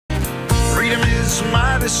is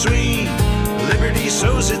mighty sweet. Liberty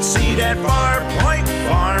sows its seed at Farpoint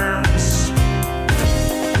Farms.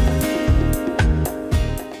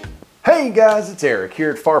 Hey guys, it's Eric here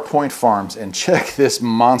at Farpoint Farms, and check this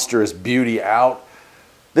monstrous beauty out.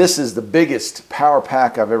 This is the biggest power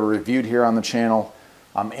pack I've ever reviewed here on the channel.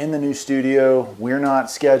 I'm in the new studio. We're not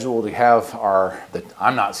scheduled to have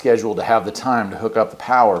I'm not scheduled to have the time to hook up the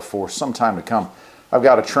power for some time to come. I've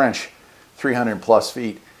got a trench 300 plus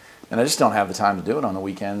feet, and I just don't have the time to do it on the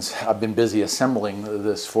weekends. I've been busy assembling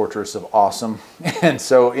this fortress of awesome. And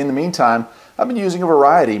so in the meantime, I've been using a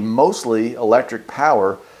variety, mostly electric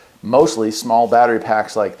power, mostly small battery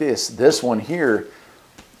packs like this. This one here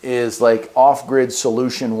is like off-grid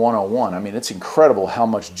solution 101. I mean, it's incredible how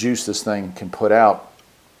much juice this thing can put out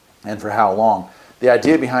and for how long. The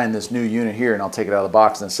idea behind this new unit here, and I'll take it out of the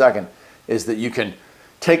box in a second, is that you can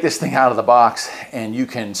take this thing out of the box and you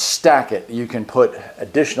can stack it. You can put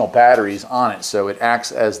additional batteries on it, so it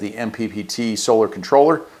acts as the MPPT solar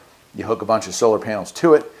controller. You hook a bunch of solar panels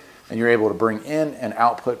to it and you're able to bring in and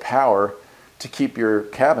output power to keep your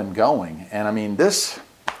cabin going. And I mean, this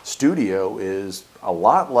studio is a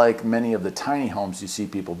lot like many of the tiny homes you see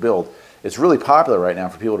people build. It's really popular right now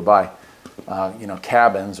for people to buy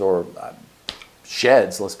cabins or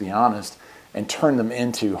sheds, let's be honest, and turn them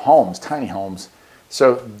into homes, tiny homes.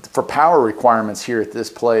 So for power requirements here at this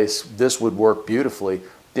place, this would work beautifully.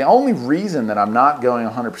 The only reason that I'm not going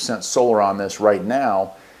 100% solar on this right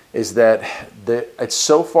now is that it's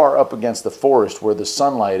so far up against the forest where the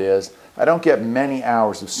sunlight is. I don't get many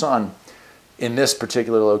hours of sun in this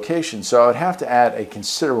particular location, so I would have to add a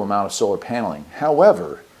considerable amount of solar paneling.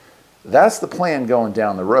 However, that's the plan going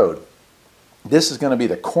down the road. This is going to be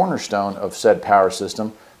the cornerstone of said power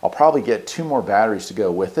system. I'll probably get 2 more batteries to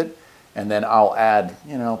go with it, and then I'll add,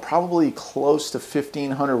 probably close to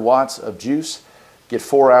 1,500 watts of juice, get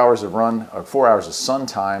 4 hours of run, or 4 hours of sun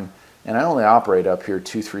time, and I only operate up here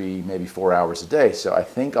 2, 3, maybe 4 hours a day, so I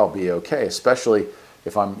think I'll be okay, especially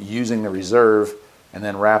if I'm using the reserve and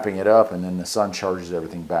then wrapping it up, and then the sun charges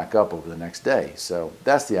everything back up over the next day. So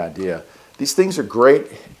that's the idea. These things are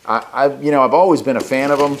great. I've always been a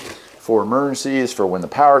fan of them for emergencies, for when the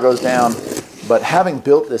power goes down, but having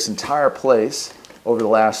built this entire place over the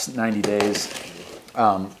last 90 days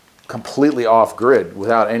completely off-grid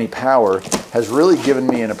without any power has really given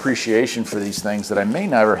me an appreciation for these things that I may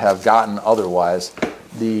never have gotten otherwise.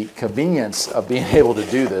 The convenience of being able to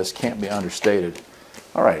do this can't be understated.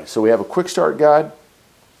 All right, so we have a quick start guide.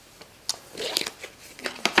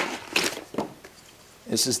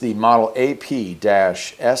 This is the model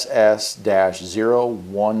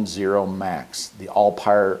AP-SS-010 Max, the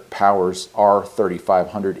Allpowers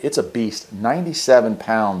R3500. It's a beast. 97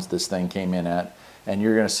 pounds this thing came in at, and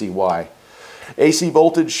you're going to see why. AC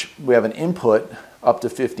voltage, we have an input up to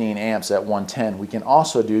 15 amps at 110. We can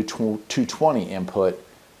also do 220 input,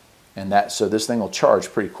 and so this thing will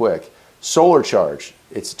charge pretty quick. Solar charge,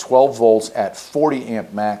 it's 12 volts at 40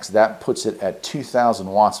 amp max. That puts it at 2,000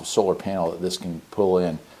 watts of solar panel that this can pull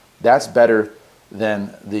in. That's better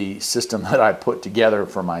than the system that I put together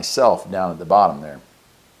for myself down at the bottom there.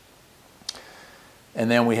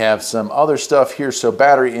 And then we have some other stuff here. So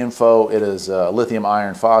battery info, it is lithium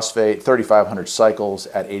iron phosphate, 3,500 cycles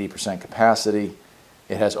at 80% capacity.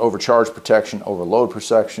 It has overcharge protection, overload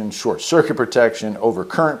protection, short circuit protection,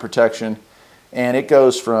 overcurrent protection. And it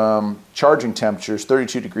goes from charging temperatures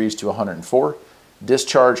 32 degrees to 104.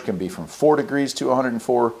 Discharge can be from 4 degrees to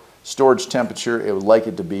 104. Storage temperature, it would like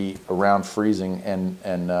it to be around freezing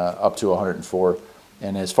and up to 104.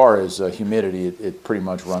 And as far as humidity, it pretty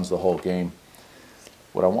much runs the whole game.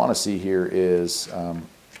 What I want to see here is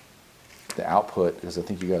the output, because I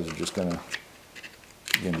think you guys are just going to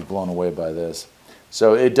be blown away by this.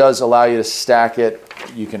 So it does allow you to stack it.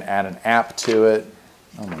 You can add an app to it.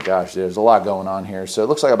 Oh my gosh, there's a lot going on here. So it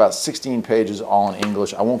looks like about 16 pages all in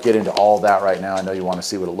English. I won't get into all that right now. I know you want to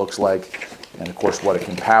see what it looks like and of course what it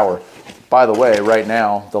can power. By the way, right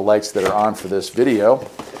now the lights that are on for this video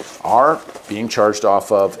are being charged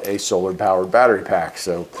off of a solar powered battery pack.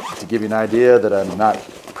 So to give you an idea that I'm not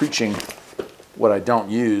preaching what I don't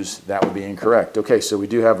use, that would be incorrect. Okay, so we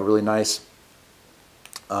do have a really nice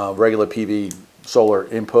regular PV solar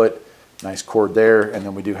input. Nice cord there, and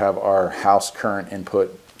then we do have our house current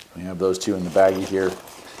input. We have those two in the baggie here.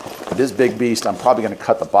 This big beast, I'm probably going to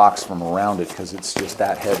cut the box from around it because it's just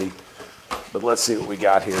that heavy. But let's see what we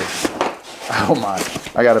got here. Oh my,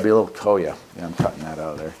 I got to be a little, oh yeah, I'm cutting that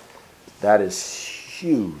out of there. That is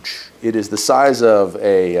huge. It is the size of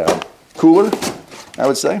a cooler, I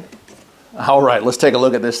would say. All right, let's take a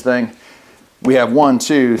look at this thing. We have 1,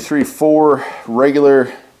 2, 3, 4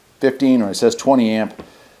 regular 15, or it says 20 amp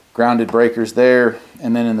grounded breakers there.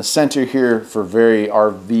 And then in the center here, for very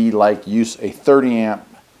RV-like use, a 30 amp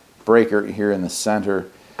breaker here in the center.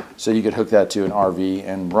 So you could hook that to an RV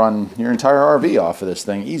and run your entire RV off of this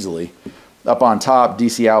thing easily. Up on top,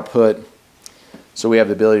 DC output. So we have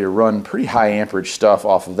the ability to run pretty high amperage stuff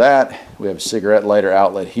off of that. We have a cigarette lighter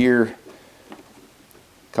outlet here.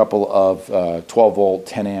 A couple of 12 volt,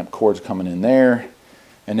 10 amp cords coming in there.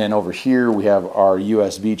 And then over here we have our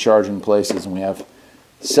USB charging places, and we have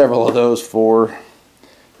several of those for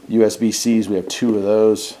USB-Cs. We have 2 of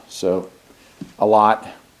those, so a lot.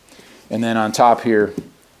 And then on top here,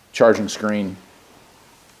 charging screen.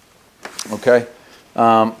 Okay.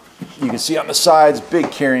 You can see on the sides,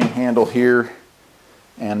 big carrying handle here,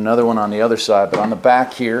 and another one on the other side. But on the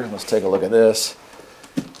back here, let's take a look at this.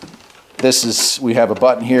 We have a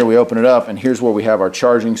button here, we open it up, and here's where we have our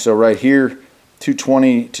charging. So right here,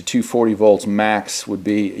 220 to 240 volts max would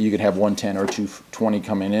be, you could have 110 or 220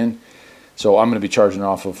 coming in. So I'm going to be charging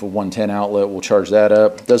off of a 110 outlet. We'll charge that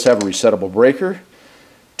up. It does have a resettable breaker.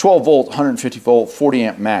 12 volt, 150 volt, 40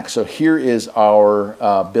 amp max. So here is our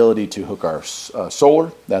ability to hook our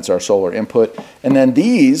solar. That's our solar input. And then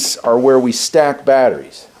these are where we stack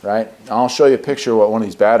batteries, right? I'll show you a picture of what one of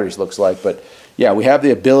these batteries looks like. But yeah, we have the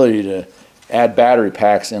ability to add battery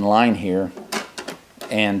packs in line here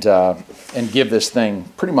and give this thing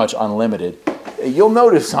pretty much unlimited. You'll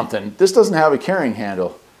notice something. This doesn't have a carrying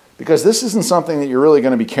handle because this isn't something that you're really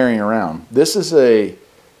going to be carrying around. This is a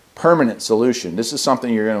permanent solution. This is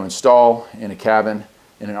something you're going to install in a cabin,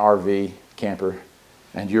 in an RV, camper,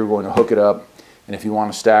 and you're going to hook it up. And if you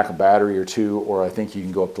want to stack a battery or 2, or I think you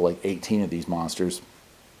can go up to like 18 of these monsters.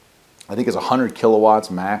 I think it's 100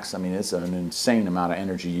 kilowatts max. I mean, it's an insane amount of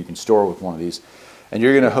energy you can store with one of these. And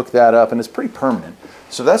you're going to hook that up, and it's pretty permanent.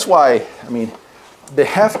 So that's why, I mean, the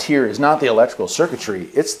heft here is not the electrical circuitry,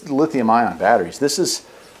 it's the lithium-ion batteries. This is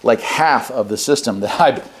like half of the system that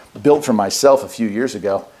I built for myself a few years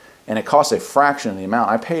ago, and it costs a fraction of the amount.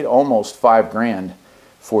 I paid almost $5 grand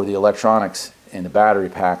for the electronics and the battery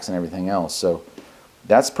packs and everything else. So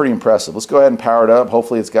that's pretty impressive. Let's go ahead and power it up.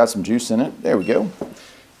 Hopefully it's got some juice in it. There we go.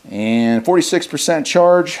 And 46%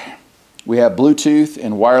 charge. We have Bluetooth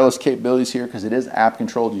and wireless capabilities here because it is app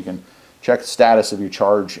controlled. You can check the status of your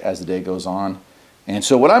charge as the day goes on. And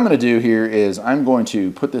so what I'm going to do here is I'm going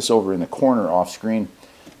to put this over in the corner off screen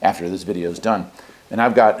after this video is done. And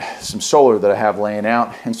I've got some solar that I have laying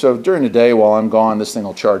out. And so during the day while I'm gone, this thing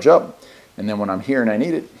will charge up. And then when I'm here and I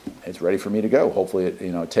need it, it's ready for me to go. Hopefully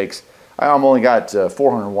it takes, I've only got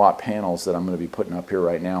 400 watt panels that I'm going to be putting up here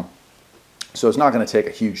right now. So it's not going to take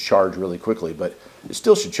a huge charge really quickly, but it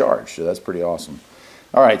still should charge. So that's pretty awesome.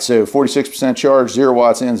 All right, so 46% charge, 0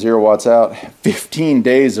 watts in, 0 watts out, 15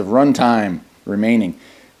 days of runtime remaining.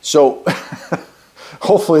 So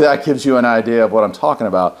hopefully that gives you an idea of what I'm talking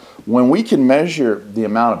about. When we can measure the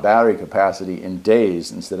amount of battery capacity in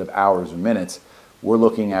days instead of hours or minutes, we're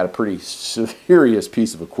looking at a pretty serious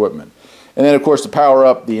piece of equipment. And then of course to power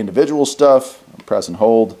up the individual stuff, press and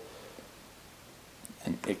hold,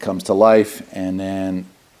 and it comes to life, and then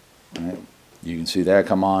you can see that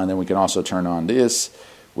come on. Then we can also turn on this,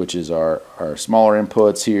 which is our smaller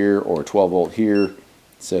inputs here, or 12 volt here.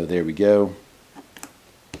 So there we go.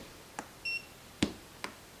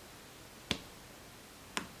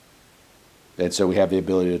 And so we have the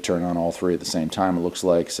ability to turn on all 3 at the same time, it looks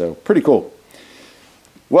like. So pretty cool.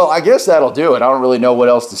 Well, I guess that'll do it. I don't really know what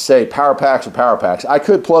else to say. Power packs are power packs. I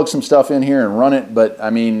could plug some stuff in here and run it, but I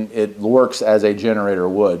mean, it works as a generator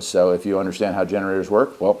would. So if you understand how generators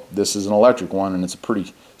work, well, this is an electric one, and it's a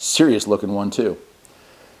pretty serious looking one too.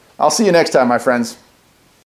 I'll see you next time, my friends.